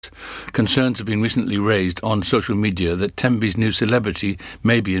Concerns have been recently raised on social media that Tenby's new celebrity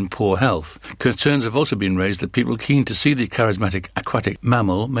may be in poor health. Concerns have also been raised that people keen to see the charismatic aquatic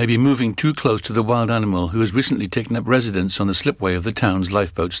mammal may be moving too close to the wild animal who has recently taken up residence on the slipway of the town's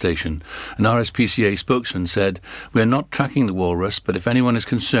lifeboat station. An RSPCA spokesman said, "We are not tracking the walrus, but if anyone is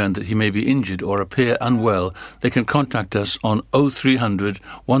concerned that he may be injured or appear unwell, they can contact us on 0300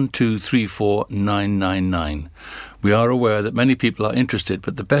 1234 999. We are aware that many people are interested,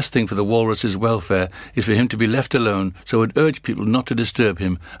 but the best thing for the walrus's welfare is for him to be left alone, so I would urge people not to disturb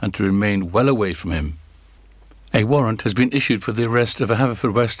him and to remain well away from him." A warrant has been issued for the arrest of a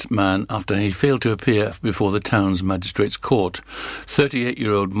Haverfordwest man after he failed to appear before the town's magistrates' court.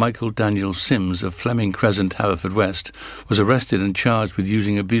 38-year-old Michael Daniel Sims of Fleming Crescent, Haverfordwest, was arrested and charged with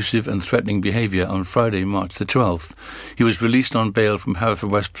using abusive and threatening behaviour on Friday, March the 12th. He was released on bail from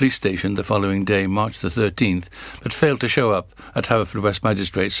Haverfordwest Police Station the following day, March the 13th, but failed to show up at Haverfordwest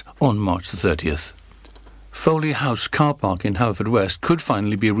Magistrates on March the 30th. Foley House car park in Haverfordwest could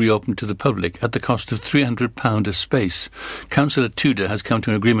finally be reopened to the public at the cost of £300 a space. Councillor Tudor has come to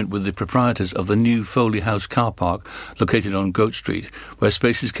an agreement with the proprietors of the new Foley House car park located on Goat Street, where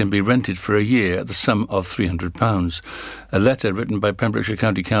spaces can be rented for a year at the sum of £300. A letter written by Pembrokeshire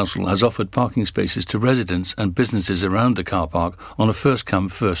County Council has offered parking spaces to residents and businesses around the car park on a first-come,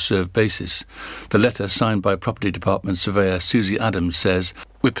 first-served basis. The letter, signed by Property Department Surveyor Susie Adams, says,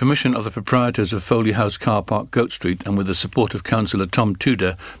 "With permission of the proprietors of Foley House Car Park, Goat Street, and with the support of Councillor Tom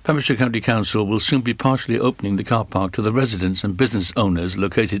Tudor, Pembrokeshire County Council will soon be partially opening the car park to the residents and business owners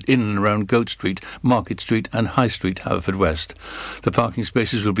located in and around Goat Street, Market Street and High Street, Haverfordwest. The parking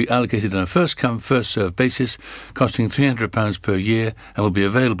spaces will be allocated on a first-come, first-served basis, costing £300 per year, and will be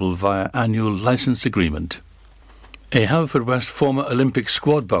available via annual licence agreement." A Haverfordwest former Olympic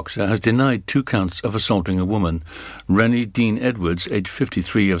squad boxer has denied 2 counts of assaulting a woman. Rennie Dean Edwards, aged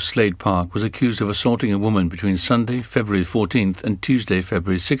 53, of Slade Park, was accused of assaulting a woman between Sunday, February 14th and Tuesday,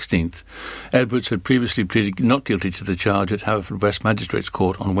 February 16th. Edwards had previously pleaded not guilty to the charge at Haverfordwest Magistrates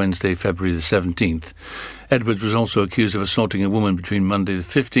Court on Wednesday, February the 17th. Edwards was also accused of assaulting a woman between Monday the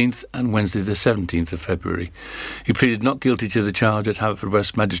 15th and Wednesday the 17th of February. He pleaded not guilty to the charge at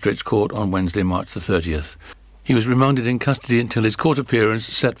Haverfordwest Magistrates Court on Wednesday, March the 30th. He was remanded in custody until his court appearance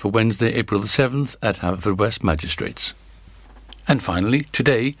set for Wednesday, April the 7th at Haverfordwest Magistrates. And finally,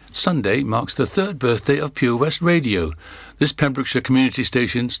 today, Sunday, marks the 3rd birthday of Pure West Radio. This Pembrokeshire community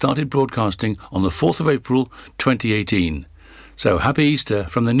station started broadcasting on the 4th of April 2018. So happy Easter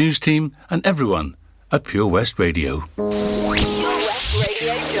from the news team and everyone at Pure West Radio.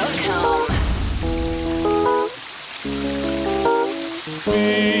 PureWestRadio.com.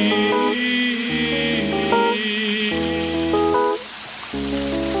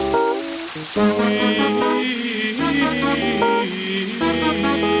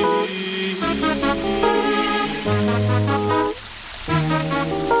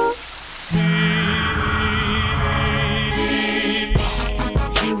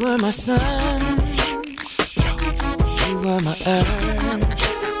 You were my sun, you were my earth,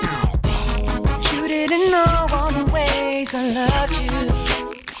 but you didn't know all the ways I loved you,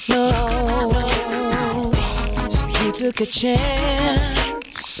 no. So you took a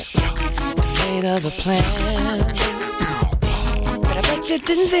chance, made other plans, but I bet you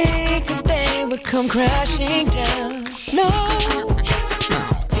didn't think that they would come crashing down, no.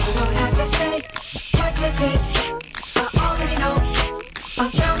 You don't have to say what you did, I already know. I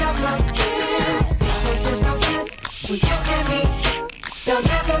found out from you. There's just no chance when you and me, there'll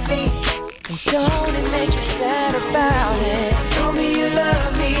never be. And don't it make you sad about it? Told me you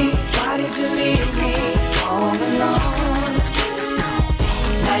love me, why did you leave me all alone?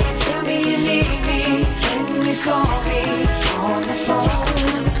 Now you tell me you need me, when you call me on the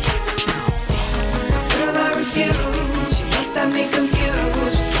phone. Girl, I refuse, you must have me confused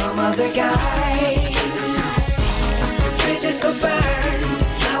with some other guy. Your bridges go burn,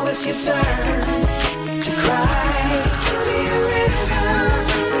 now it's your turn to cry. Tell me a river,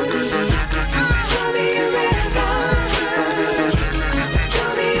 tell me a river,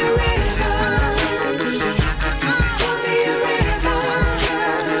 tell me a river, tell me a river,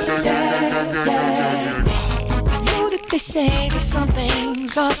 yeah, yeah. I know that they say that some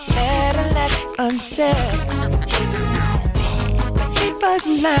things are better left unsaid, but it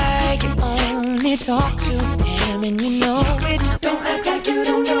wasn't like you only talk to him and you know it. Don't act like you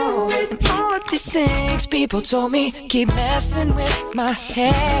don't know it. And all of these things people told me keep messing with my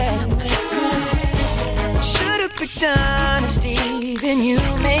head. Should've picked honesty, then you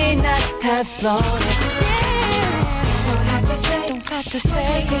may not have thought it. Don't have to say have to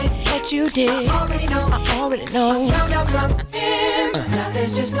say what you did. I already know. Now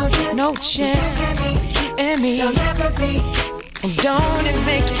there's just no chance. You and me. There'll never be. And don't it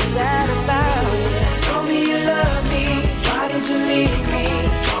make you sad about it? Told me you love me. Why did you leave me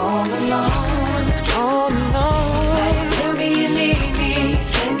all alone? All alone. Tell me you need me.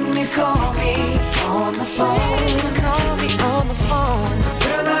 Can you call me on the phone? Call me on the phone.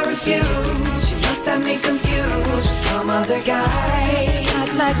 Girl, I refuse. You must have me confused with some other guy. Not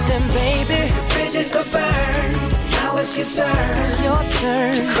like them, baby. The bridges go burn. Now it's your turn. It's your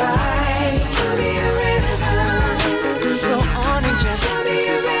turn to cry. So tell me a rhythm. Go on and just tell me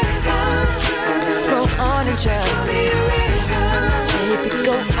a rhythm. Go on and just tell me a rhythm. Baby,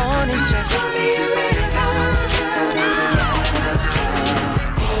 go on and just tell me a rhythm.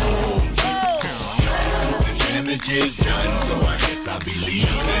 The damage is done, so I guess I'll be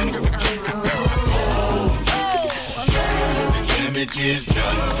leaving. The damage is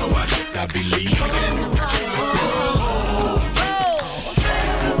done, so I guess I'll be leaving.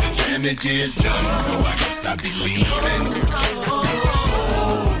 The damage is done, so I guess I'll be leaving.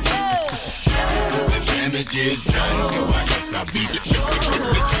 The damage is done, so I guess I'll be leaving.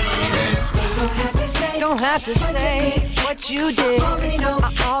 Don't have to say what you did. I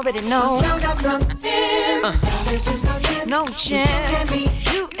already know. There's just no chance.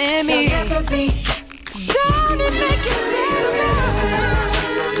 You and me. Don't it make you sad?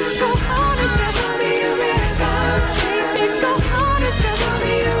 Go on and just tell me a rhythm. Baby, go on and just tell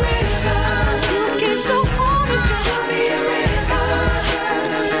me a rhythm. You can go on and just tell me a rhythm.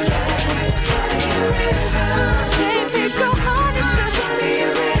 Baby, go on and just tell me a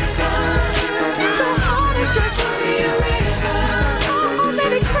rhythm. Go on and just tell me a rhythm. Oh,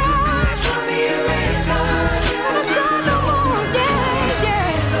 let it cry. Tell me a rhythm. Gonna cry no more. Yeah,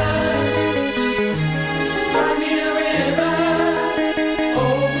 yeah. Cry me a river.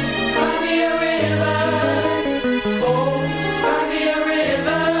 Oh, cry me a river. Oh, cry me a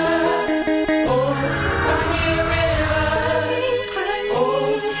river. Oh, cry me a river.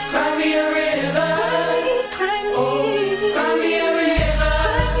 Oh, cry me a river. Oh, cry me a river.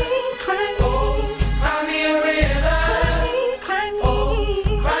 Oh,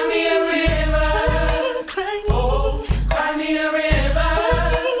 cry me a river. Oh, cry me a river.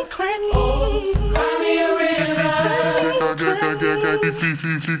 Oh, cry me a river.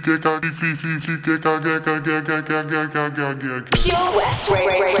 Pure West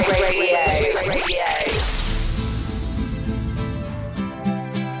Radio.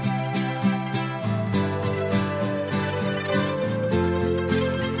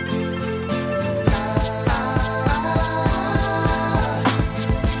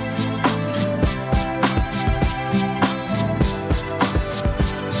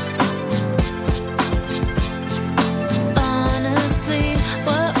 Honestly,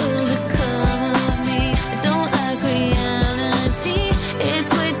 what will become of me? I don't like reality.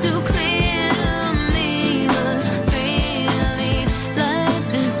 It's way too clear.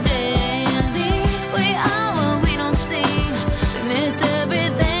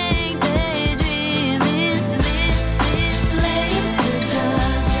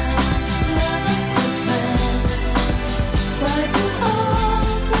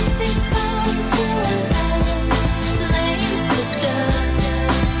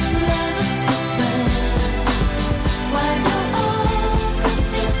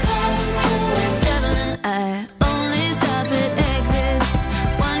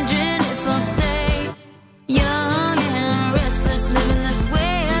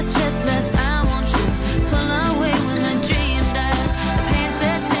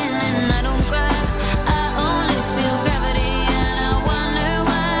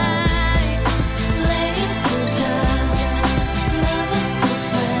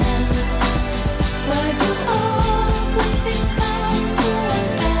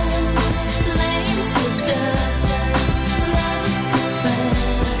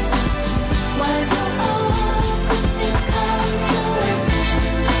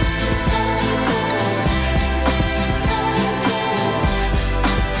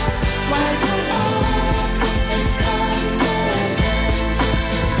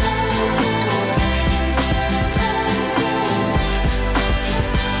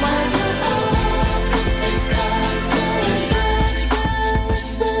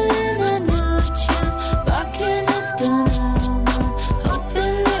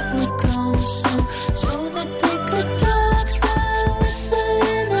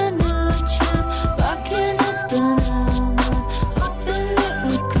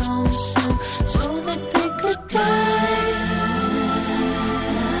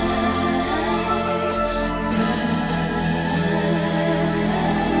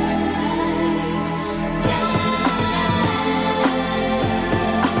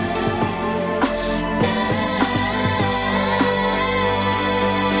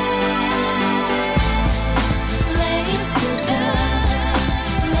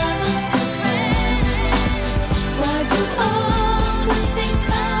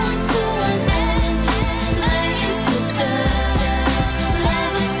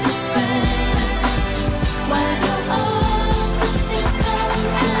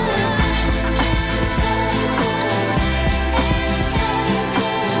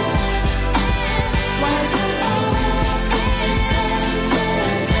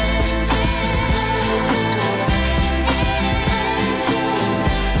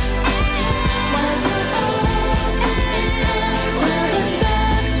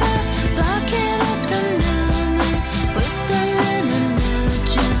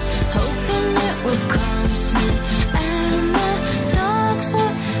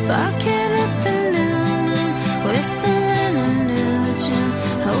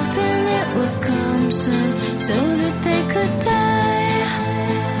 so that they could die.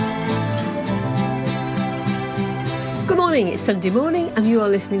 Good morning, it's Sunday morning and you are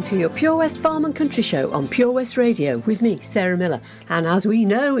listening to your Pure West Farm and Country Show on Pure West Radio with me, Sarah Miller. And as we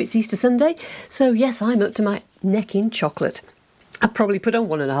know, it's Easter Sunday, so yes, I'm up to my neck in chocolate. I've probably put on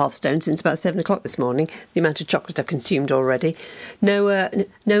 1.5 stone since about 7 o'clock this morning, the amount of chocolate I've consumed already. No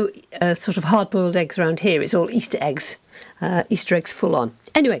sort of hard-boiled eggs around here, it's all Easter eggs. Easter eggs full on.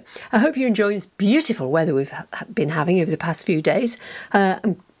 Anyway, I hope you're enjoying this beautiful weather we've been having over the past few days.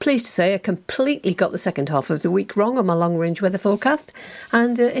 I'm pleased to say I completely got the second half of the week wrong on my long-range weather forecast,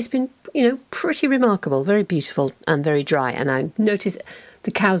 and it's been, pretty remarkable, very beautiful and very dry. And I noticed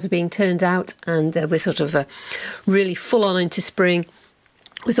the cows are being turned out, and we're sort of really full on into spring,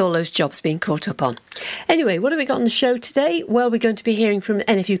 with all those jobs being caught up on. Anyway, what have we got on the show today? Well, we're going to be hearing from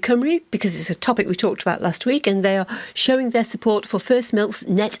NFU Cymru, because it's a topic we talked about last week, and they are showing their support for First Milk's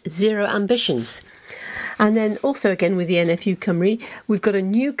net zero ambitions. And then also again with the NFU Cymru, we've got a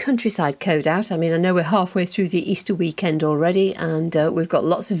new countryside code out. I mean, I know we're halfway through the Easter weekend already, and we've got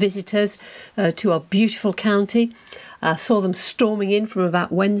lots of visitors to our beautiful county. I saw them storming in from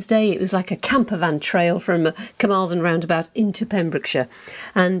about Wednesday. It was like a camper van trail from Carmarthen roundabout into Pembrokeshire.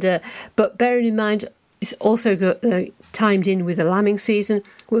 And but bearing in mind, it's also timed in with the lambing season.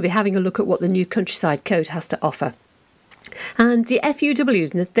 We'll be having a look at what the new countryside code has to offer. And the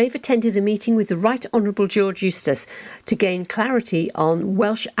FUW, they've attended a meeting with the Right Honourable George Eustace to gain clarity on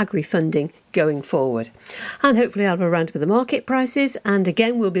Welsh agri-funding going forward. And hopefully I'll have a round with the market prices, and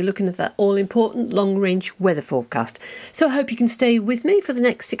again we'll be looking at that all-important long-range weather forecast. So I hope you can stay with me for the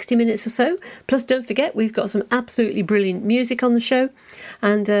next 60 minutes or so. Plus, don't forget, we've got some absolutely brilliant music on the show,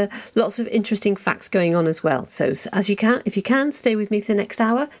 and lots of interesting facts going on as well. So if you can, stay with me for the next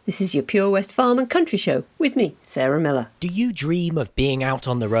hour. This is your Pure West Farm and Country Show with me, Sarah Miller. Do you dream of being out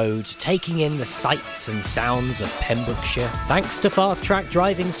on the road, taking in the sights and sounds of Pembrokeshire? Thanks to Fast Track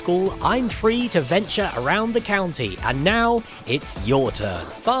Driving School, I'm free to venture around the county, and now it's your turn.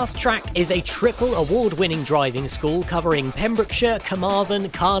 Fast Track is a triple award-winning driving school covering Pembrokeshire, Carmarthen,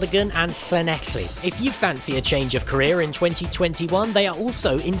 Cardigan and Llanelli. If you fancy a change of career in 2021, they are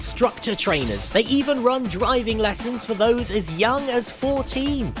also instructor trainers. They even run driving lessons for those as young as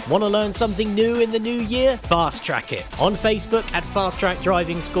 14. Want to learn something new in the new year? Fast Track it on Facebook at Fast Track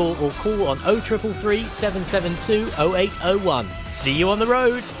Driving School, or call on 0333 772 0801. See you on the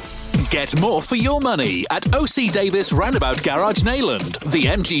road. Get more for your money at OC Davis Roundabout Garage Neyland, the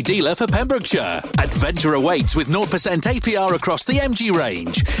MG dealer for Pembrokeshire. Adventure awaits with 0% APR across the MG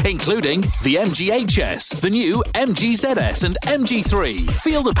range, including the MG HS, the new MG ZS and MG3.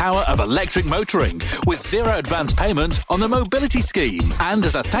 Feel the power of electric motoring with zero advance payment on the mobility scheme. And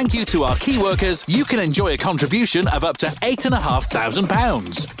as a thank you to our key workers, you can enjoy a contribution of up to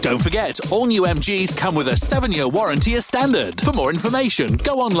 £8,500. Don't forget, all new MGs come with a 7-year warranty as standard. For more information,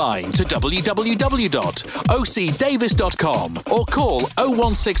 go online to www.ocdavis.com or call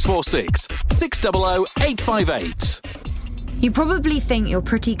 01646 600 858. You probably think you're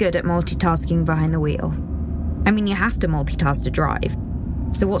pretty good at multitasking behind the wheel. I mean, you have to multitask to drive.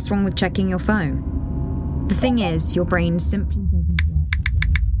 So what's wrong with checking your phone? The thing is, your brain simply doesn't work that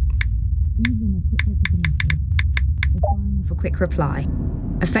way. Even a quick look at a message, or firing off a quick reply,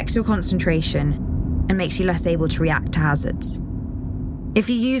 affects your concentration and makes you less able to react to hazards. If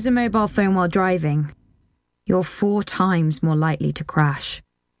you use a mobile phone while driving, you're 4 times more likely to crash.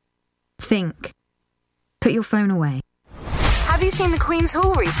 Think. Put your phone away. Have you seen the Queen's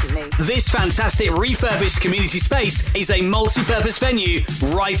Hall recently? This fantastic refurbished community space is a multi-purpose venue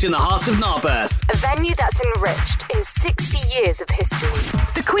right in the heart of Narberth. A venue that's enriched in 60 years of history.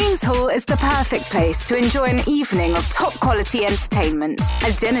 The Queen's Hall is the perfect place to enjoy an evening of top-quality entertainment,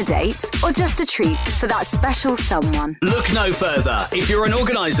 a dinner date, or just a treat for that special someone. Look no further if you're an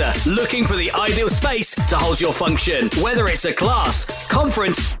organiser looking for the ideal space to hold your function, whether it's a class,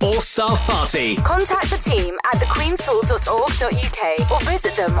 conference, or staff party. Contact the team at thequeenshall.org.uk or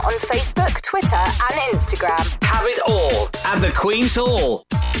visit them on Facebook, Twitter and Instagram. Have it all at the Queen's Hall.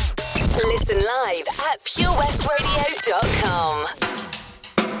 Listen live at purewestradio.com.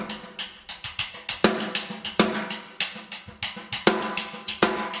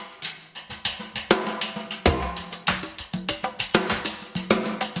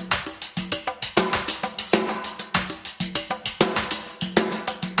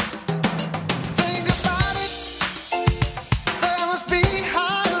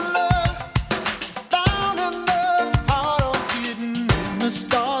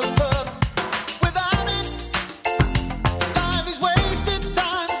 Stars, but without it, life is wasted.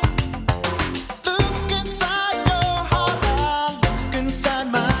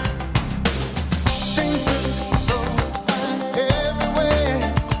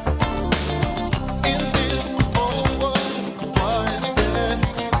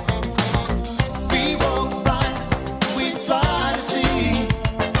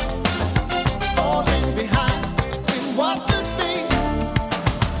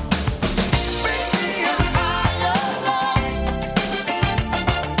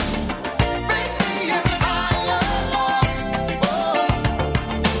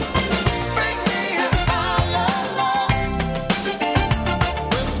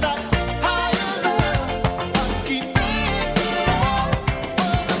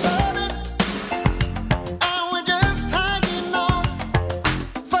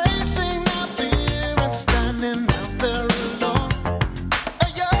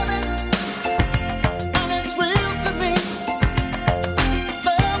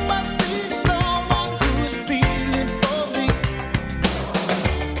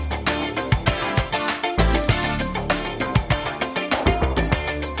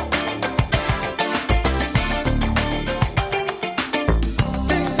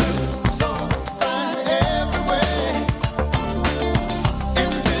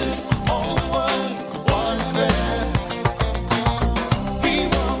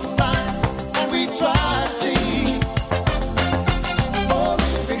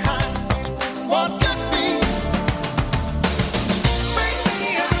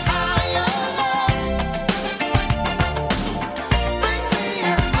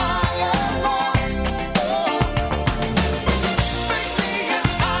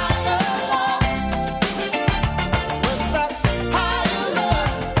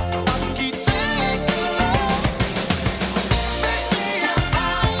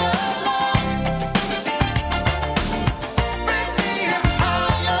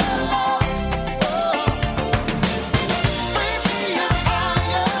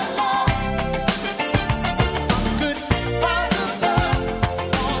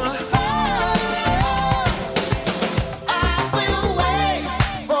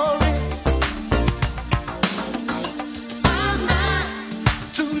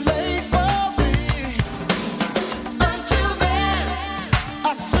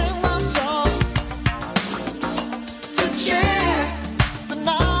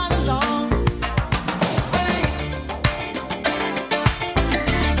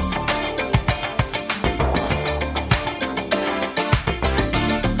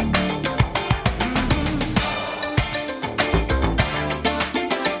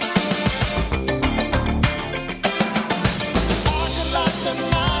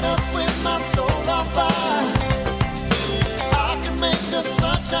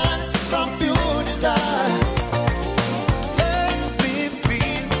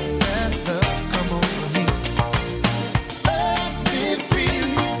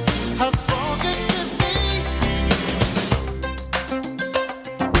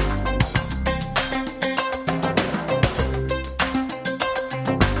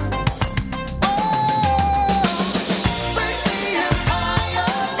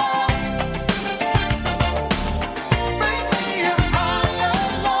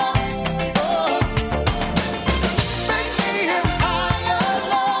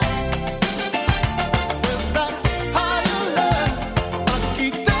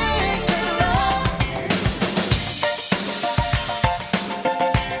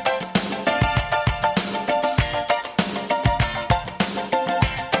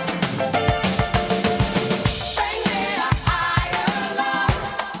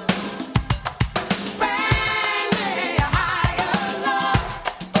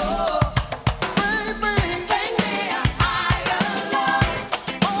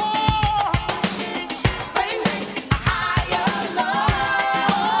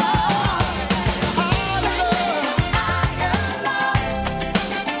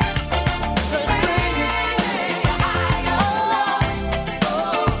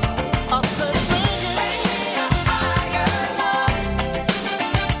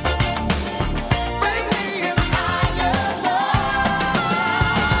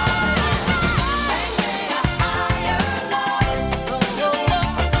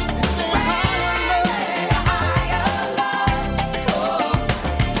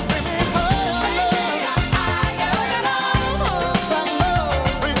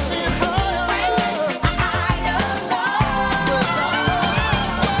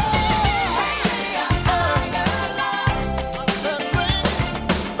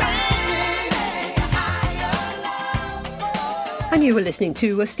 And you were listening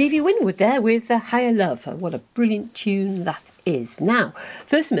to Stevie Winwood there with Higher Love. What a brilliant tune that is. Now,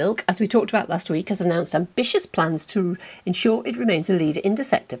 First Milk, as we talked about last week, has announced ambitious plans to ensure it remains a leader in the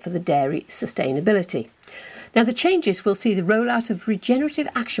sector for the dairy sustainability. Now, the changes will see the rollout of regenerative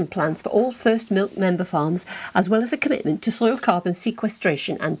action plans for all First Milk member farms, as well as a commitment to soil carbon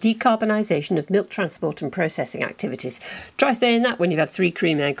sequestration and decarbonisation of milk transport and processing activities. Try saying that when you've had 3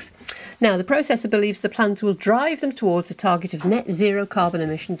 cream eggs. Now, the processor believes the plans will drive them towards a target of net zero carbon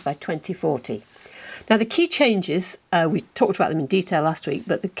emissions by 2040. Now, the key changes, we talked about them in detail last week,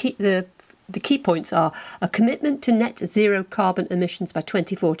 but the key points are a commitment to net zero carbon emissions by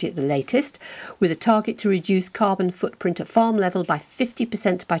 2040 at the latest, with a target to reduce carbon footprint at farm level by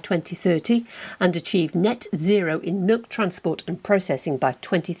 50% by 2030 and achieve net zero in milk transport and processing by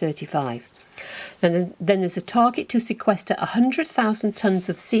 2035. And then there's a target to sequester 100,000 tonnes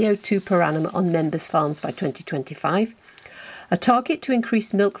of CO2 per annum on members' farms by 2025. A target to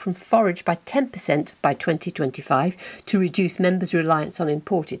increase milk from forage by 10% by 2025 to reduce members' reliance on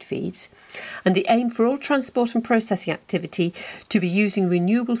imported feeds. And the aim for all transport and processing activity to be using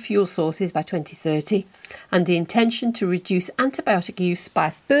renewable fuel sources by 2030. And the intention to reduce antibiotic use by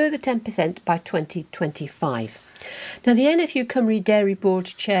a further 10% by 2025. Now, the NFU Cymru Dairy Board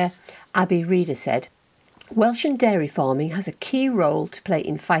Chair Abby Reader said, "Welsh dairy farming has a key role to play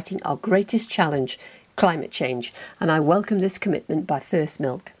in fighting our greatest challenge, climate change, and I welcome this commitment by First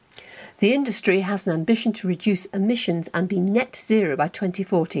Milk. The industry has an ambition to reduce emissions and be net zero by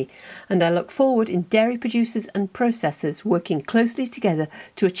 2040, and I look forward in dairy producers and processors working closely together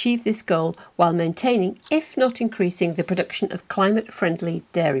to achieve this goal while maintaining, if not increasing, the production of climate-friendly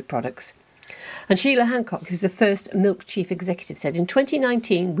dairy products." And Sheila Hancock, who's the First Milk Chief Executive, said, "In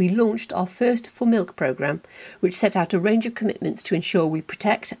 2019, we launched our First for Milk programme, which set out a range of commitments to ensure we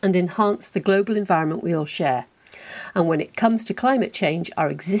protect and enhance the global environment we all share. And when it comes to climate change, our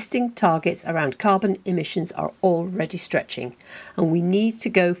existing targets around carbon emissions are already stretching, and we need to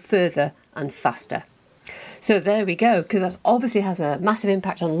go further and faster." So there we go, because that obviously has a massive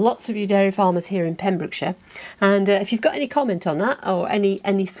impact on lots of you dairy farmers here in Pembrokeshire. And if you've got any comment on that, or any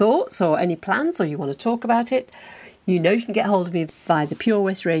thoughts or any plans, or you want to talk about it, you know you can get hold of me via the Pure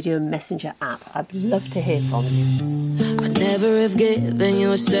West Radio Messenger app. I'd love to hear from you. I'd never have given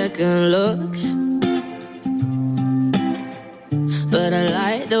you a second look, but I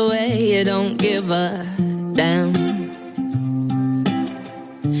like the way you don't give a damn.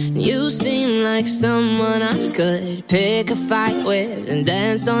 You seem like someone I could pick a fight with and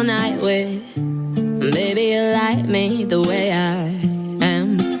dance all night with. Maybe you like me the way I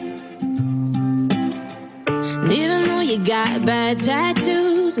am. And even though you got bad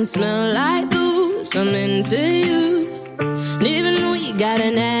tattoos and smell like booze, I'm into you. And even though you got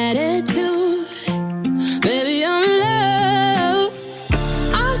an attitude, baby, I'm in love.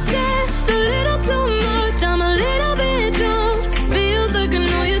 I've said a little too much, I'm a little bit drunk. Feels like I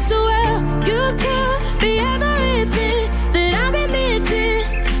know you so well. You could be everything that I've been missing.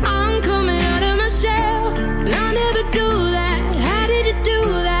 I'm coming out of my shell, and I never do that. How did you do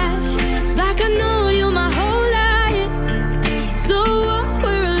that? It's like I know you my whole life. So what,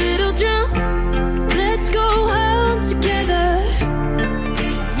 we're a little drunk. Let's go home together.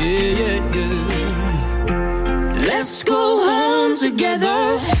 Yeah. Let's go home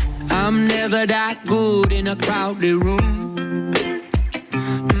together. I'm never that good in a crowded room.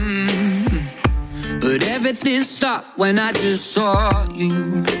 But everything stopped when I just saw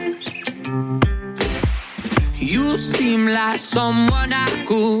you. You seem like someone I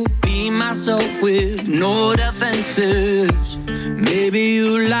could be myself with, no defenses. Maybe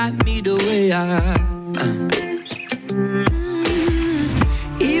you like me the way I am.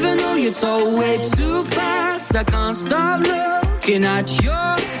 Even though you talk way too fast, I can't stop looking at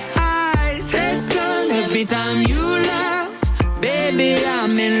your eyes. Head's done every time you laugh. Baby,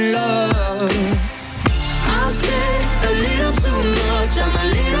 I'm in love. I've said a little too much, I'm a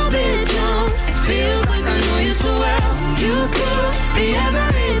little bit drunk. Feels like I know you so well. You could be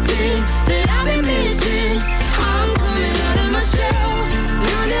everything that I've been missing. I'm coming out of my shell,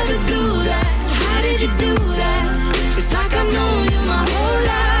 and I never do that. How did you do that? It's like I've known you my whole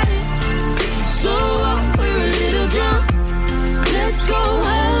life. So what, we're a little drunk. Let's go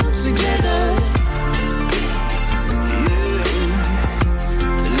home together.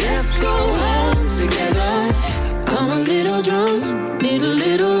 Let's go home together. I'm a little drunk, need a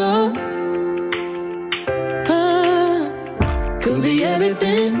little love. Could be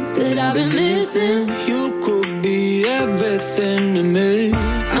everything that I've been missing. You could be everything to me.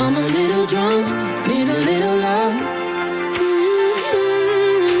 I'm a little drunk, need a little love.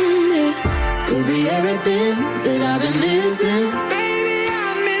 Yeah. You'll be everything that I've been missing. Baby,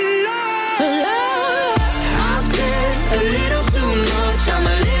 I'm in love. I've said a little too much. I'm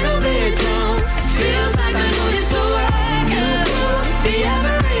a little bit drunk. Feels like I know you so well. You could be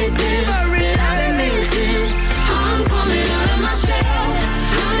everything that I've been missing. I'm coming out of my shell.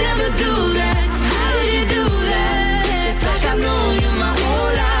 I'll never do that. How did you do that? It's like I've known you my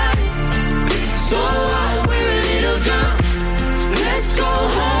whole life. So what? We're a little drunk. Let's go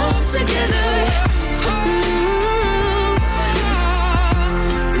home together.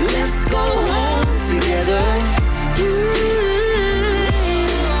 Let's go home together.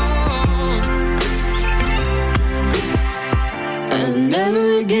 I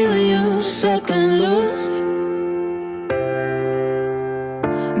never give you a second look,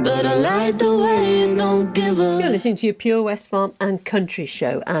 but I like the way you don't give up. You're listening to your Pure West Farm and Country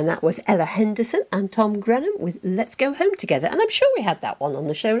show, and that was Ella Henderson and Tom Grennan with Let's Go Home Together. And I'm sure we had that one on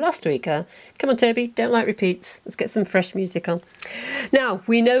the show last week. Come on, Toby, don't like repeats. Let's get some fresh music on. Now,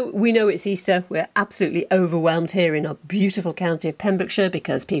 we know it's Easter. We're absolutely overwhelmed here in our beautiful county of Pembrokeshire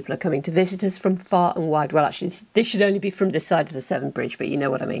because people are coming to visit us from far and wide. Well, actually, this should only be from this side of the Severn Bridge, but you know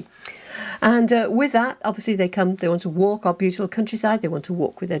what I mean. And with that, obviously, they want to walk our beautiful countryside. They want to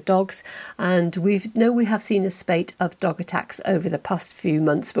walk with their dogs. And we have seen a spate of dog attacks over the past few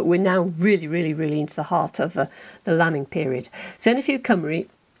months, but we're now really, really, really into the heart of the lambing period. So NFU Cymru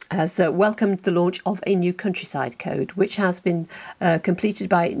has welcomed the launch of a new countryside code, which has been completed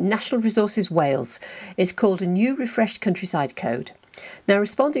by National Resources Wales. It's called a New Refreshed Countryside Code. Now,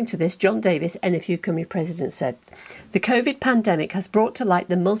 responding to this, John Davis, NFU Cymru president, said, "The COVID pandemic has brought to light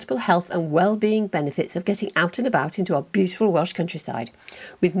the multiple health and well-being benefits of getting out and about into our beautiful Welsh countryside,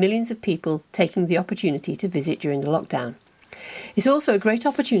 with millions of people taking the opportunity to visit during the lockdown. It's also a great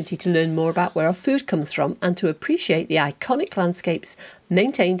opportunity to learn more about where our food comes from and to appreciate the iconic landscapes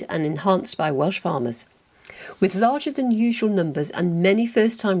maintained and enhanced by Welsh farmers. With larger than usual numbers and many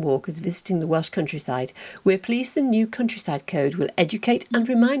first-time walkers visiting the Welsh countryside, we're pleased the new Countryside Code will educate and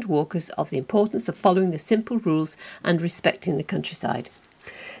remind walkers of the importance of following the simple rules and respecting the countryside.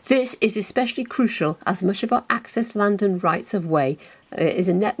 This is especially crucial as much of our access land and rights of way is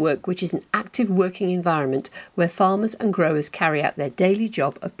a network which is an active working environment where farmers and growers carry out their daily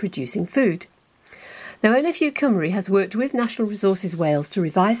job of producing food." Now, NFU Cymru has worked with National Resources Wales to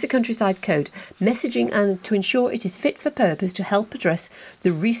revise the Countryside Code messaging and to ensure it is fit for purpose to help address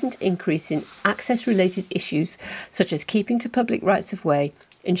the recent increase in access-related issues such as keeping to public rights of way,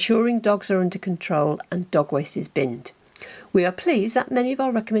 ensuring dogs are under control and dog waste is binned. We are pleased that many of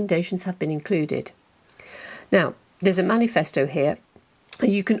our recommendations have been included. Now, there's a manifesto here.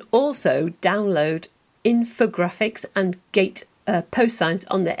 You can also download infographics and gate post signs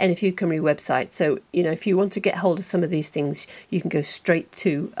on the NFU Cymru website. So, you know, if you want to get hold of some of these things, you can go straight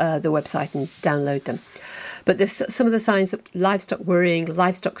to the website and download them. But there's some of the signs of livestock worrying,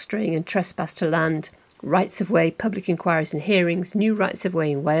 livestock straying and trespass to land, rights of way, public inquiries and hearings, new rights of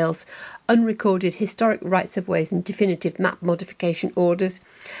way in Wales, unrecorded historic rights of ways and definitive map modification orders,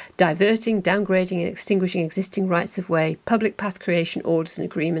 diverting, downgrading and extinguishing existing rights of way, public path creation orders and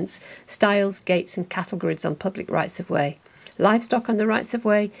agreements, stiles, gates and cattle grids on public rights of way, livestock on the rights of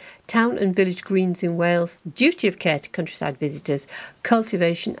way, town and village greens in Wales, duty of care to countryside visitors,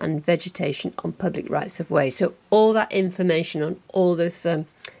 cultivation and vegetation on public rights of way. So all that information on all those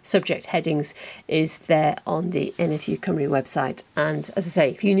subject headings is there on the NFU Cymru website. And as I say,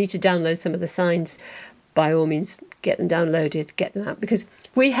 if you need to download some of the signs, by all means, get them downloaded, get them out, because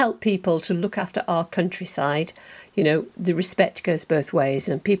we help people to look after our countryside. You know, the respect goes both ways,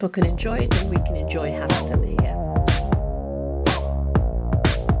 and people can enjoy it and we can enjoy having them here.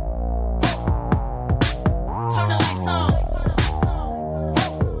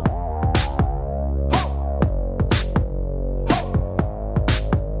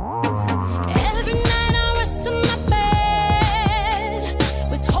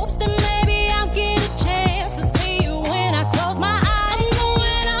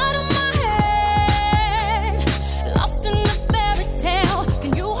 Lost in the fairy tale,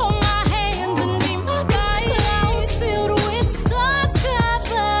 can you hold my hand and be my guide?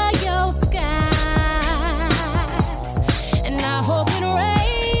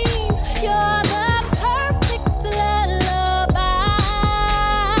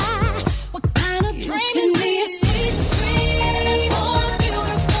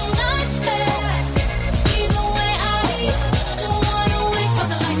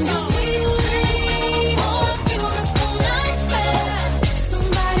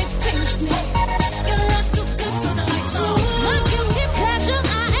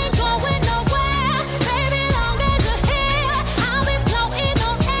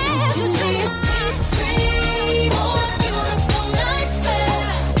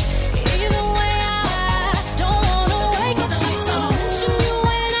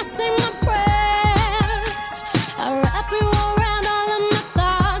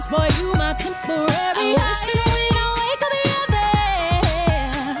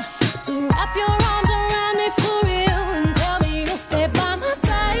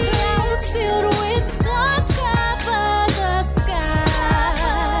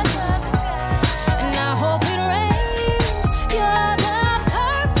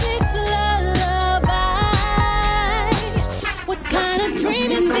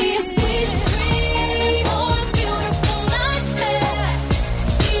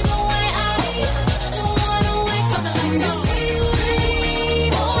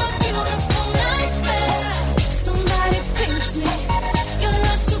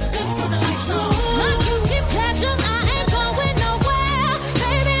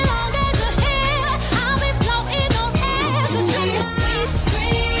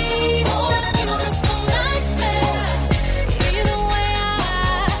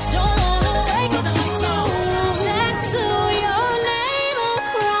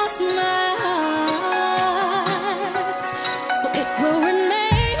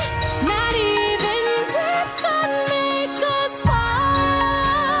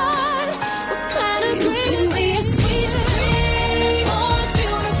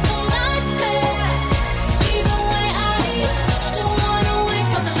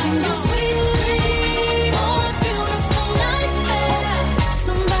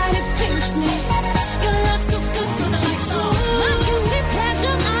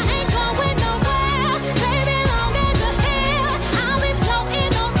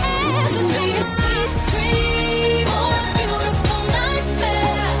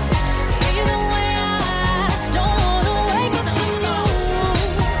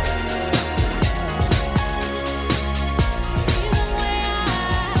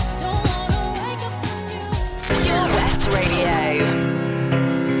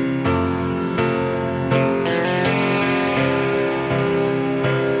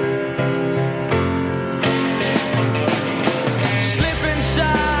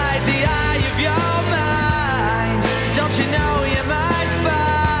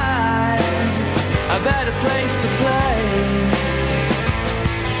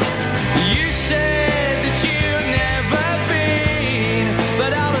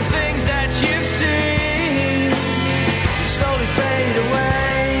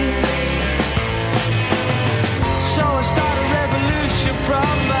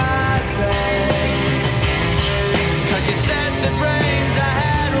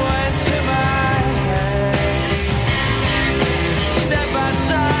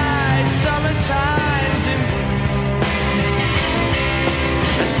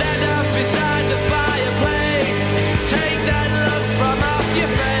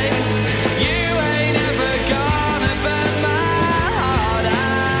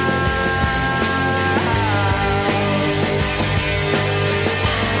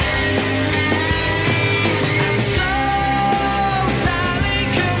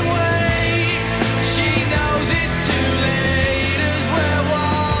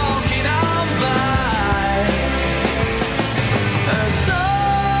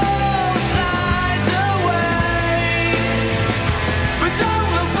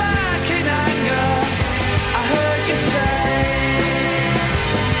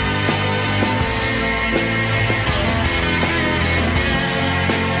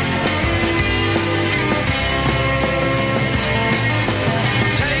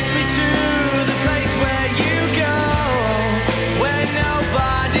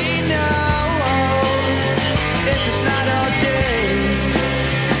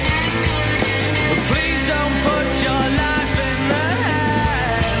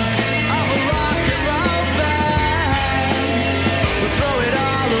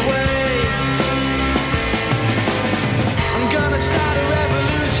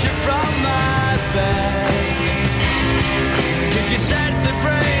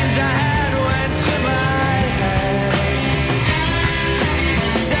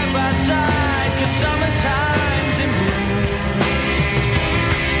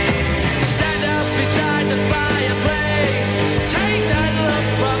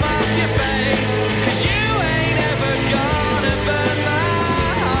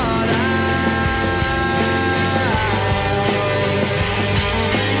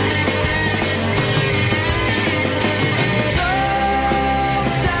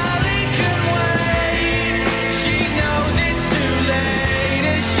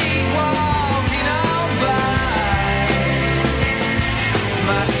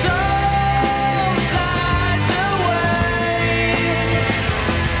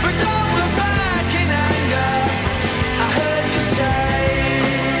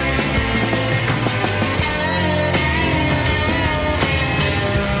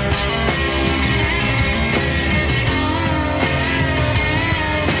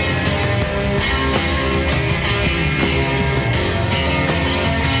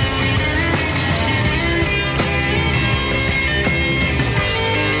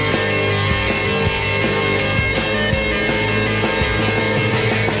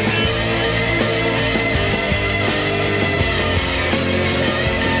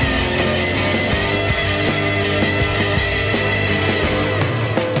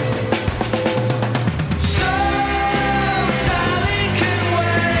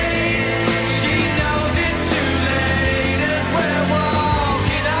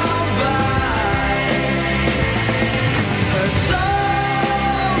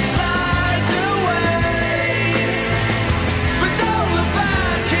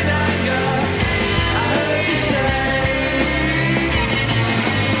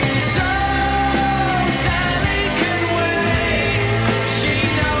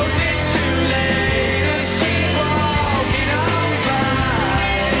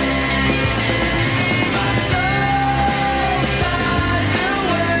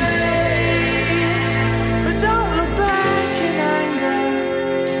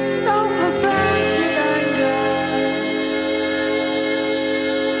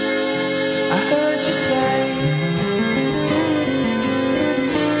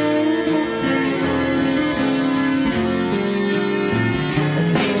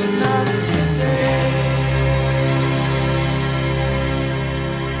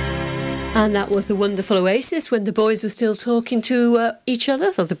 And that was the wonderful Oasis when the boys were still talking to each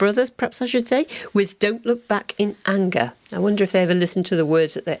other, or the brothers, perhaps I should say, with Don't Look Back in Anger. I wonder if they ever listened to the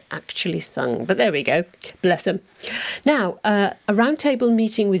words that they actually sung. But there we go. Bless them. Now, a roundtable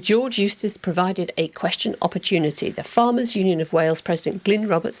meeting with George Eustice provided a question opportunity. The Farmers Union of Wales President Glyn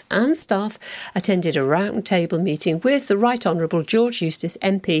Roberts and staff attended a roundtable meeting with the Right Honourable George Eustice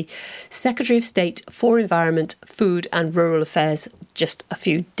MP, Secretary of State for Environment, Food and Rural Affairs, just a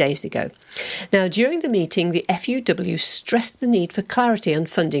few days ago. Now, during the meeting, the FUW stressed the need for clarity on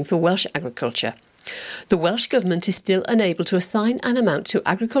funding for Welsh agriculture. The Welsh Government is still unable to assign an amount to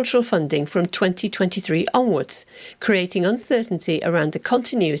agricultural funding from 2023 onwards, creating uncertainty around the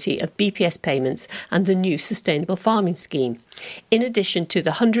continuity of BPS payments and the new Sustainable Farming Scheme, in addition to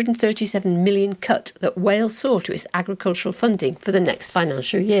the £137 million cut that Wales saw to its agricultural funding for the next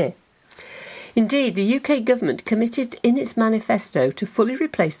financial year. Indeed, the UK Government committed in its manifesto to fully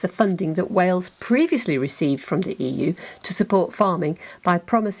replace the funding that Wales previously received from the EU to support farming by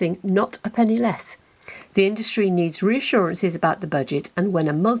promising not a penny less. The industry needs reassurances about the budget and when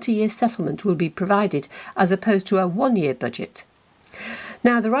a multi-year settlement will be provided as opposed to a one-year budget.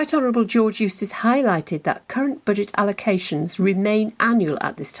 Now, the Right Honourable George Eustice highlighted that current budget allocations remain annual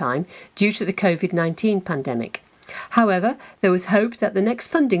at this time due to the COVID-19 pandemic. However, there was hope that the next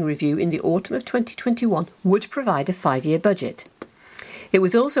funding review in the autumn of 2021 would provide a 5-year budget. It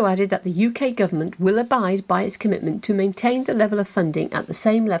was also added that the UK Government will abide by its commitment to maintain the level of funding at the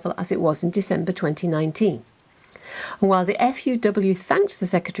same level as it was in December 2019. And while the FUW thanked the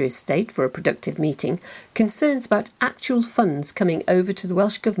Secretary of State for a productive meeting, concerns about actual funds coming over to the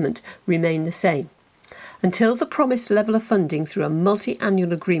Welsh Government remain the same. Until the promised level of funding through a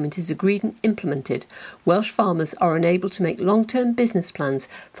multi-annual agreement is agreed and implemented, Welsh farmers are unable to make long-term business plans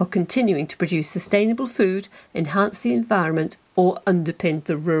for continuing to produce sustainable food, enhance the environment or underpin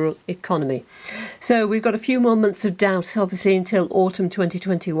the rural economy. So we've got a few more months of doubt, obviously, until autumn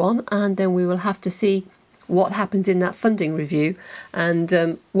 2021, and then we will have to see what happens in that funding review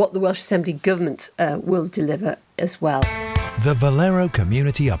and what the Welsh Assembly Government will deliver as well. The Valero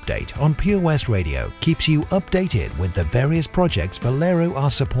Community Update on Pure West Radio keeps you updated with the various projects Valero are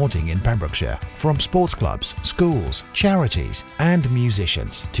supporting in Pembrokeshire, from sports clubs, schools, charities and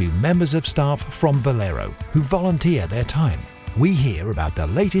musicians to members of staff from Valero who volunteer their time. We hear about the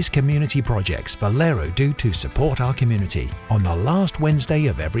latest community projects Valero do to support our community on the last Wednesday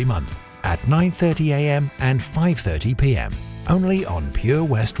of every month at 9:30 a.m. and 5:30 p.m. only on Pure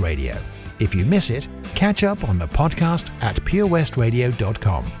West Radio. If you miss it, catch up on the podcast at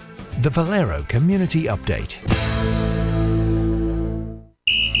purewestradio.com. The Valero Community Update.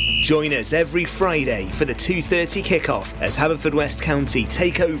 Join us every Friday for the 2:30 kickoff as Haverfordwest County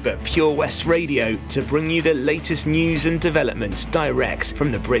take over Pure West Radio to bring you the latest news and developments direct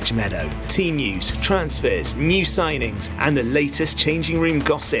from the Bridge Meadow. Team news, transfers, new signings and the latest changing room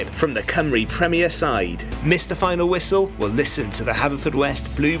gossip from the Cymru Premier side. Miss the final whistle? Well, listen to the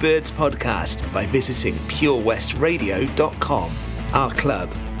Haverfordwest Bluebirds podcast by visiting purewestradio.com. Our club,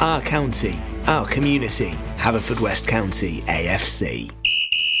 our county, our community. Haverfordwest County AFC.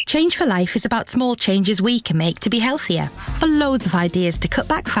 Change for Life is about small changes we can make to be healthier. For loads of ideas to cut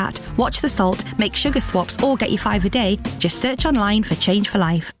back fat, watch the salt, make sugar swaps or get your 5 a day, just search online for Change for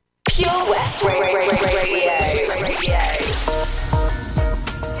Life. Pure West Radio.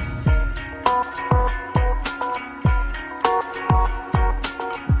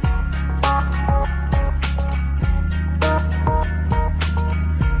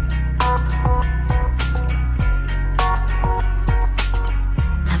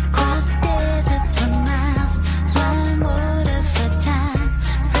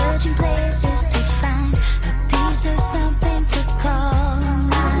 Something to call.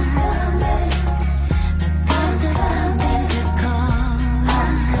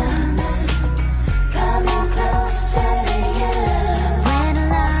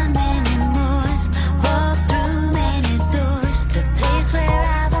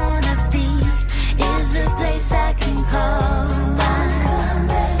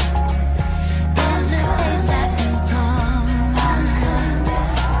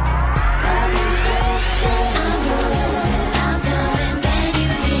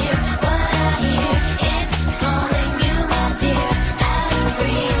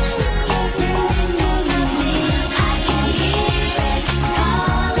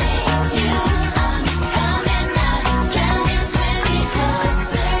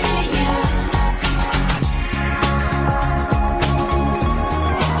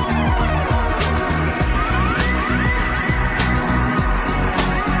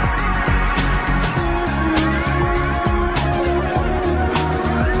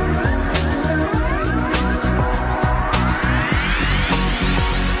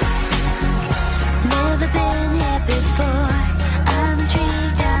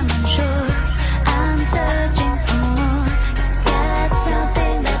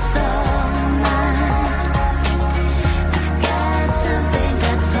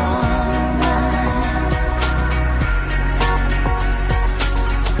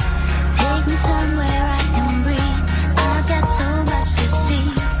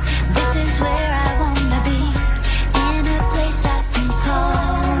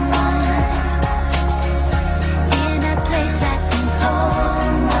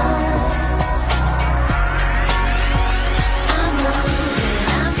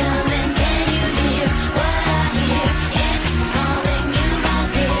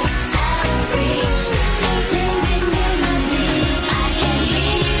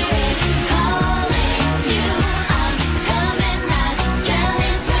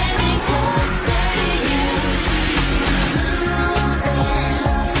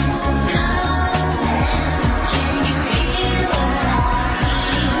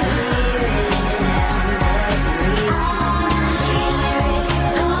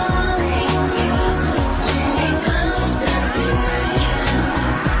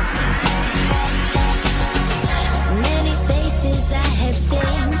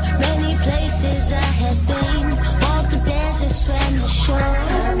 places I have been. Walked the desert, swam the shore.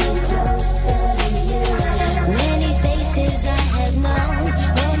 Many faces I have known.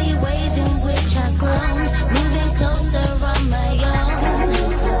 Many ways in which I've grown. Moving closer on my own.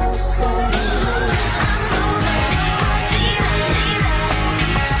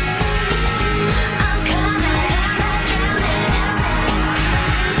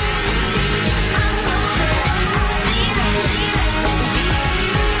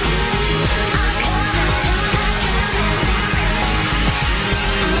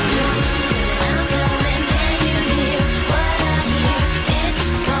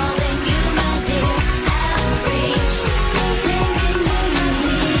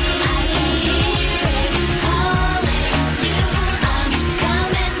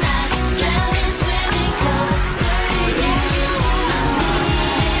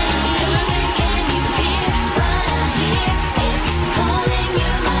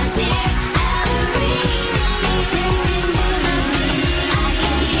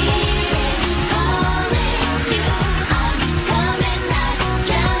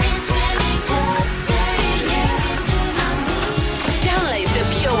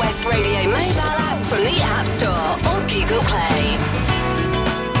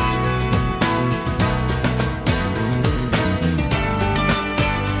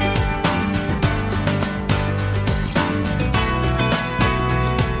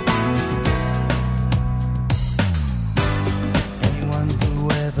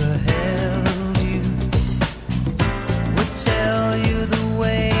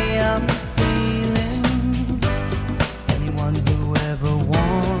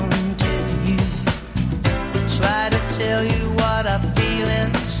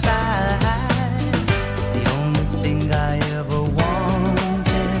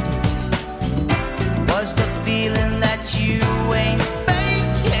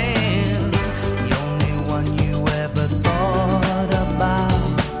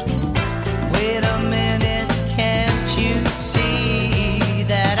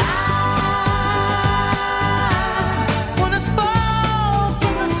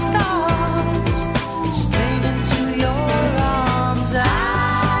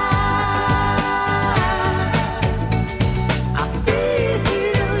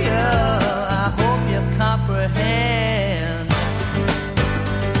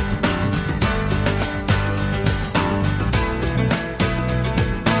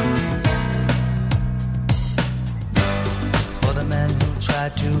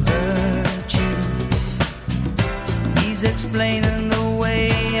 Explaining the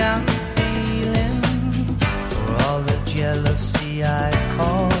way I'm feeling for all the jealousy I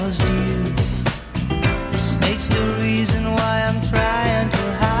caused you. States the reason why I'm trying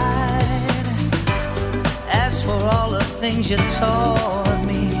to hide. As for all the things you taught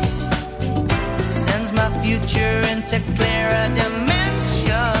me, it sends my future into clearer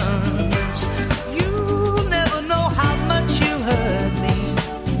dimensions. You'll never know how much you hurt me.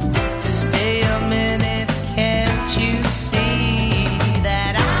 Stay a minute, can't you see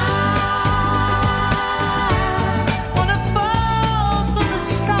that I wanna fall from the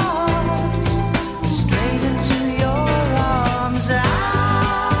stars straight into your arms? I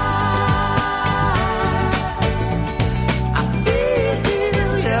feel you,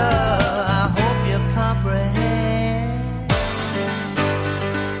 I hope you comprehend.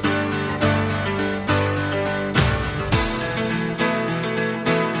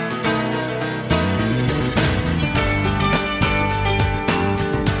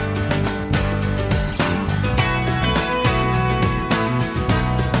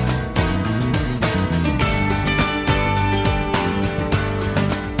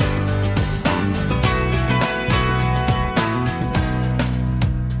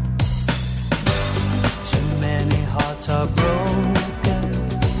 Too many hearts are broken.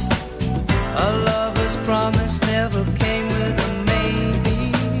 A lover's promise never came with a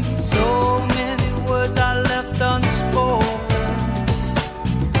maybe. So many words are left unspoken.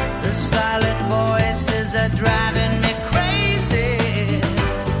 The silent voices are driving me crazy.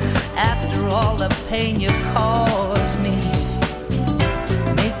 After all the pain you caused me,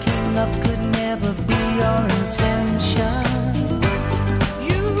 making up could never be your intention.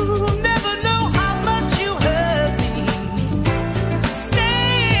 You'll never know how much you hurt me.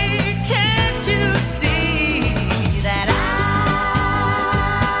 Stay, can't you see that I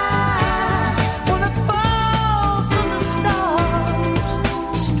wanna fall from the stars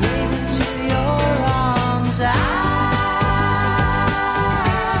straight into your arms?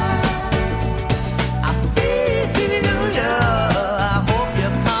 I feel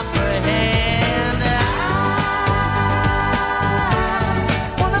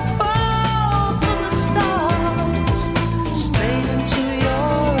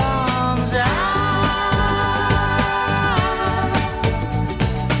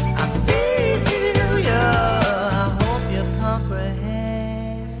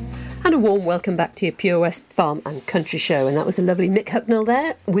warm welcome back to your Pure West Farm and Country Show, and that was the lovely Mick Hucknall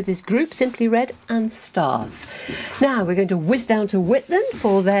there with his group Simply Red and Stars. Now we're going to whiz down to Whitland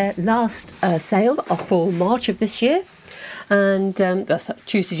for their last sale for March of this year, and that's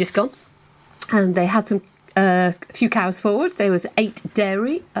Tuesday just gone, and they had some a few cows forward. There was 8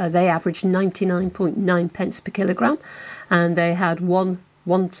 dairy. They averaged 99.9 pence per kilogram, and they had one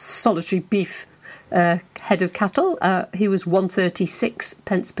solitary beef head of cattle. He was 136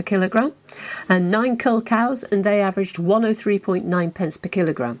 pence per kilogram, and 9 cull cows, and they averaged 103.9 pence per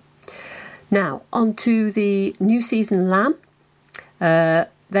kilogram. Now on to the new season lamb.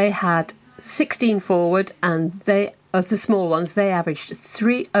 They had 16 forward, and they, of the small ones, they averaged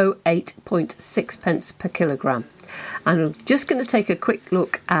 308.6 pence per kilogram. And I'm just going to take a quick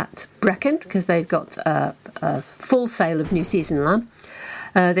look at Brecon, because they've got a full sale of new season lamb.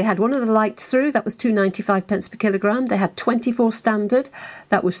 They had one of the lights through, that was 295 pence per kilogram. They had 24 standard,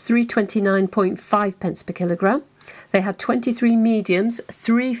 that was 329.5 pence per kilogram. They had 23 mediums,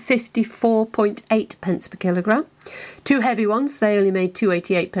 354.8 pence per kilogram. 2 heavy ones, they only made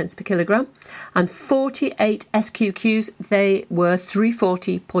 288 pence per kilogram. And 48 SQQs, they were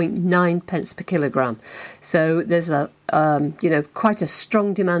 340.9 pence per kilogram. So there's quite a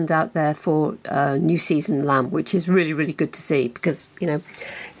strong demand out there for new season lamb, which is really, really good to see, because,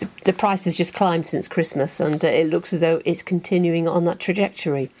 the price has just climbed since Christmas, and it looks as though it's continuing on that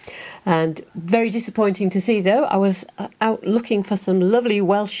trajectory. And very disappointing to see, though. I was out looking for some lovely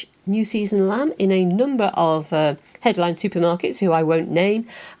Welsh new season lamb in a number of headline supermarkets who I won't name,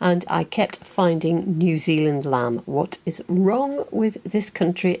 and I kept finding New Zealand lamb. What is wrong with this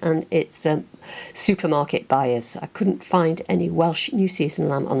country and its supermarket buyers? I couldn't find any Welsh new season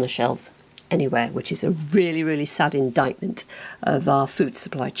lamb on the shelves anywhere, which is a really, really sad indictment of our food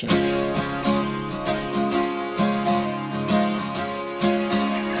supply chain.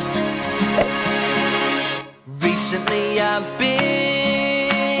 Recently I've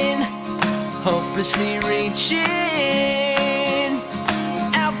been hopelessly reaching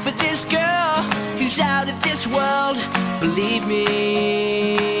out for this girl who's out of this world, believe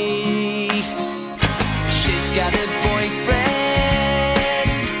me. She's got a boyfriend,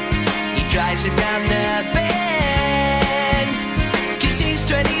 he drives around the bend, 'cause he's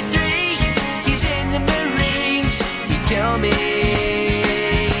 23, he's in the Marines, he'd kill me.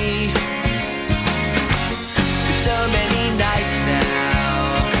 So many nights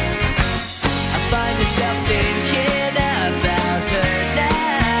now, I find myself thinking about her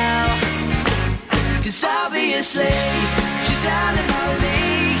now, 'cause obviously she's out of my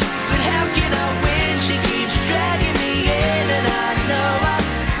league, but how can I win? She keeps dragging me in, and I know I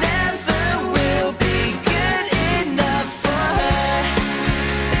never will be good enough for her.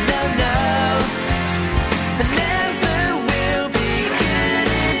 No, no, I never will be good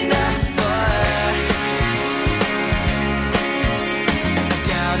enough for her.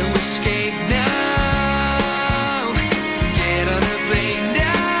 Gotta escape now, get on a plane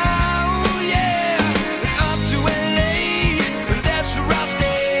now, yeah, up to LA, and that's where I'll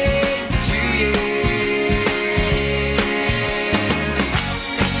stay for 2 years.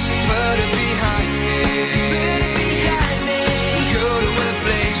 Put it behind me, go to a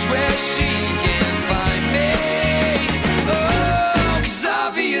place where she can find me. Oh, 'cause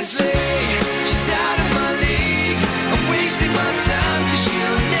obviously she's out of my league, I'm wasting my time, 'cause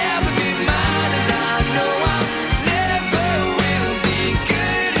she'll never be mine, and I know I never will be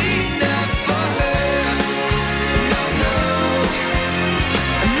good enough for her. No, no,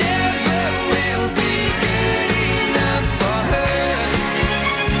 I never will be good enough for her.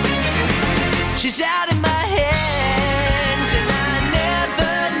 She's out of my hands, and I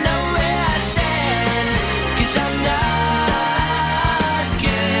never know where I stand, 'cause I'm not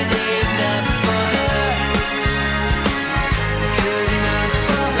good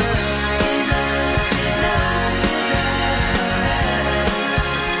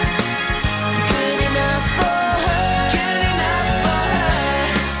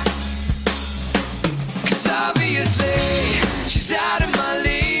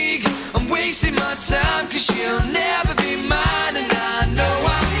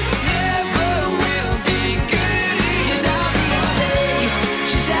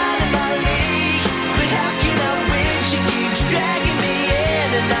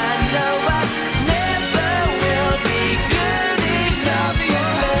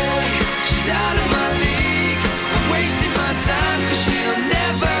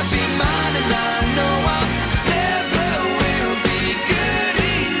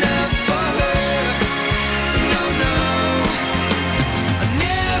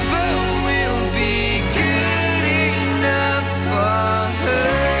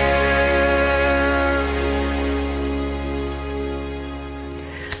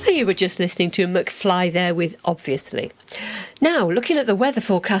you were just listening to McFly there with Obviously. Now, looking at the weather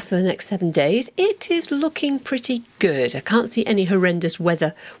forecast for the next 7 days, it is looking pretty good. I can't see any horrendous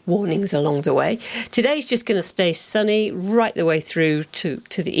weather warnings along the way. Today's just going to stay sunny right the way through to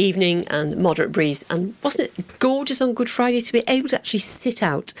the evening and moderate breeze. And wasn't it gorgeous on Good Friday to be able to actually sit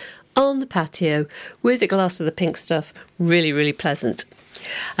out on the patio with a glass of the pink stuff? Really, really pleasant.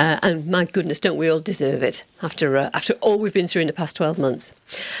 And my goodness, don't we all deserve it after all we've been through in the past 12 months.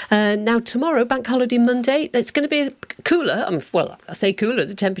 Now, tomorrow, Bank Holiday Monday, it's going to be cooler. I say cooler,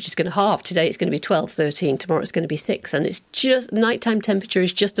 the temperature's going to halve. Today it's going to be 12, 13. Tomorrow it's going to be 6. And it's just, nighttime temperature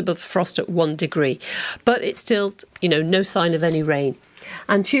is just above frost at 1 degree. But it's still, no sign of any rain.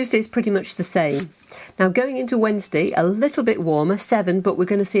 And Tuesday is pretty much the same. Now, going into Wednesday, a little bit warmer, 7, but we're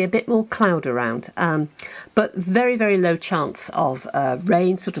going to see a bit more cloud around. But very, very low chance of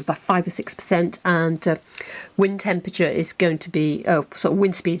rain, sort of by 5 or 6%. And wind temperature is going to be,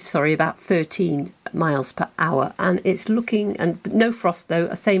 wind speed, about 13 miles per hour. And it's looking, and no frost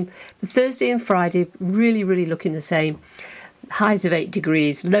though, same for Thursday and Friday, really, really looking the same. Highs of 8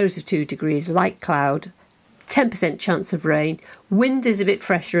 degrees, lows of 2 degrees, light cloud. 10% chance of rain. Wind is a bit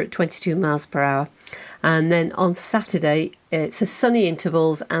fresher at 22 miles per hour. And then on Saturday, it's a sunny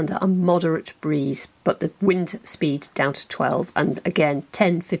intervals and a moderate breeze, but the wind speed down to 12. And again,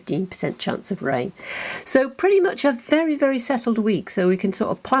 10-15% chance of rain. So pretty much a very, very settled week. So we can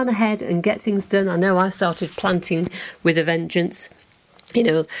sort of plan ahead and get things done. I know I started planting with a vengeance.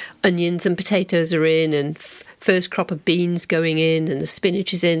 Onions and potatoes are in, and first crop of beans going in, and the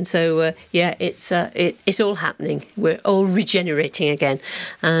spinach is in. So it's all happening. We're all regenerating again,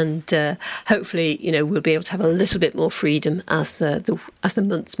 and hopefully, we'll be able to have a little bit more freedom as the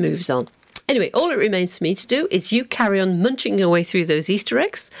month moves on. Anyway, all it remains for me to do is you carry on munching your way through those Easter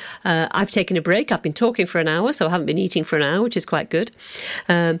eggs. I've taken a break. I've been talking for an hour, so I haven't been eating for an hour, which is quite good.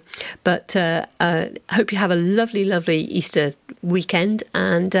 But I hope you have a lovely, lovely Easter weekend,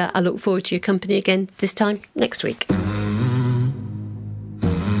 and I look forward to your company again this time next week.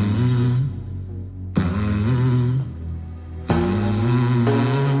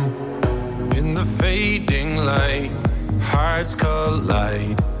 In the fading light, hearts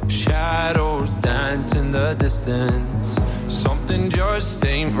collide. Shadows dance in the distance. Something just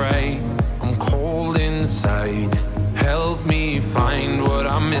ain't right. I'm cold inside. Help me find what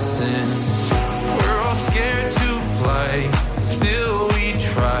I'm missing. We're all scared to fly, still we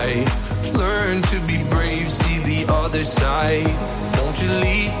try. Learn to be brave, see the other side. Won't you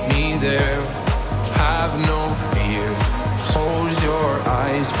lead me there? Have no fear. Close your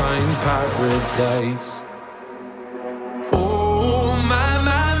eyes, find paradise.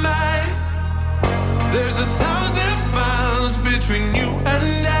 There's 1,000 miles between you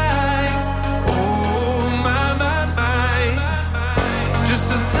and I. Oh, my, my, my.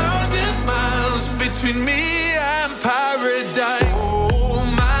 Just 1,000 miles between me and paradise. Oh,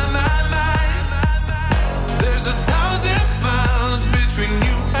 my, my, my. There's 1,000 miles between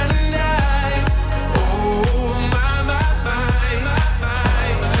you and I. Oh, my, my, my.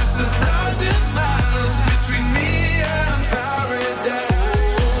 Just 1,000 miles between me and paradise.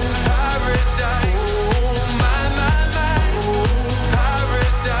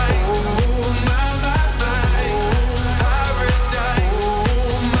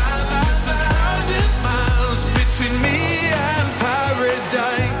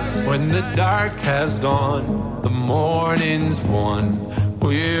 When the dark has gone, the morning's won.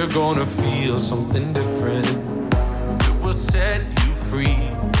 We're gonna feel something different. It will set you free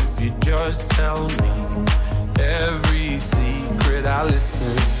if you just tell me every secret I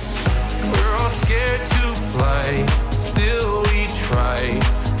listen. We're all scared to fly, still we try.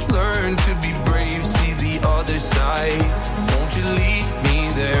 Learn to be brave, see the other side. Won't you lead me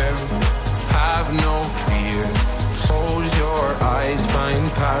there? Have no fear. Close your eyes,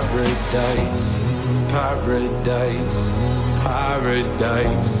 find paradise, paradise,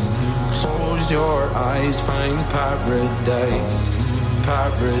 paradise. Close your eyes, find paradise,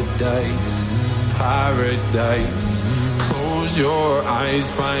 paradise, paradise. Close your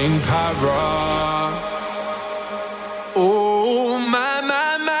eyes, find paradise. Oh, my,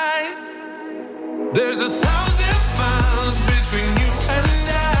 my, my. There's 1,000 miles between you and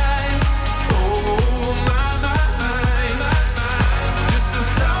I. Oh, my, my, my. Just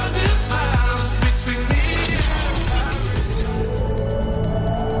 1,000 miles between me.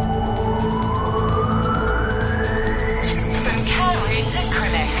 From Carey to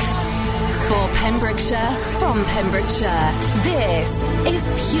Crinock. For Pembrokeshire, from Pembrokeshire, this is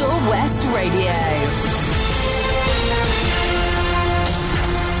Pure West Radio.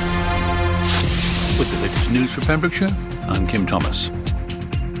 With the latest news for Pembrokeshire, I'm Kim Thomas.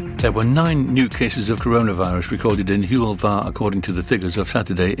 There were 9 new cases of coronavirus recorded in Hywel Dda according to the figures of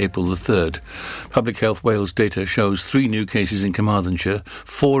Saturday, April the 3rd. Public Health Wales data shows 3 new cases in Carmarthenshire,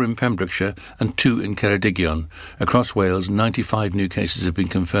 4 in Pembrokeshire and 2 in Ceredigion. Across Wales, 95 new cases have been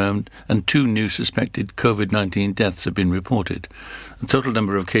confirmed and 2 new suspected COVID-19 deaths have been reported. The total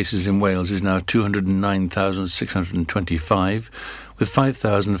number of cases in Wales is now 209,625, with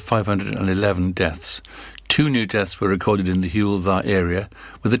 5,511 deaths. 2 new deaths were recorded in the Hywel Dda area,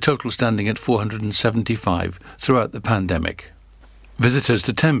 with the total standing at 475 throughout the pandemic. Visitors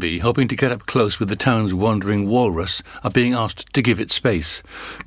to Tenby, hoping to get up close with the town's wandering walrus, are being asked to give it space.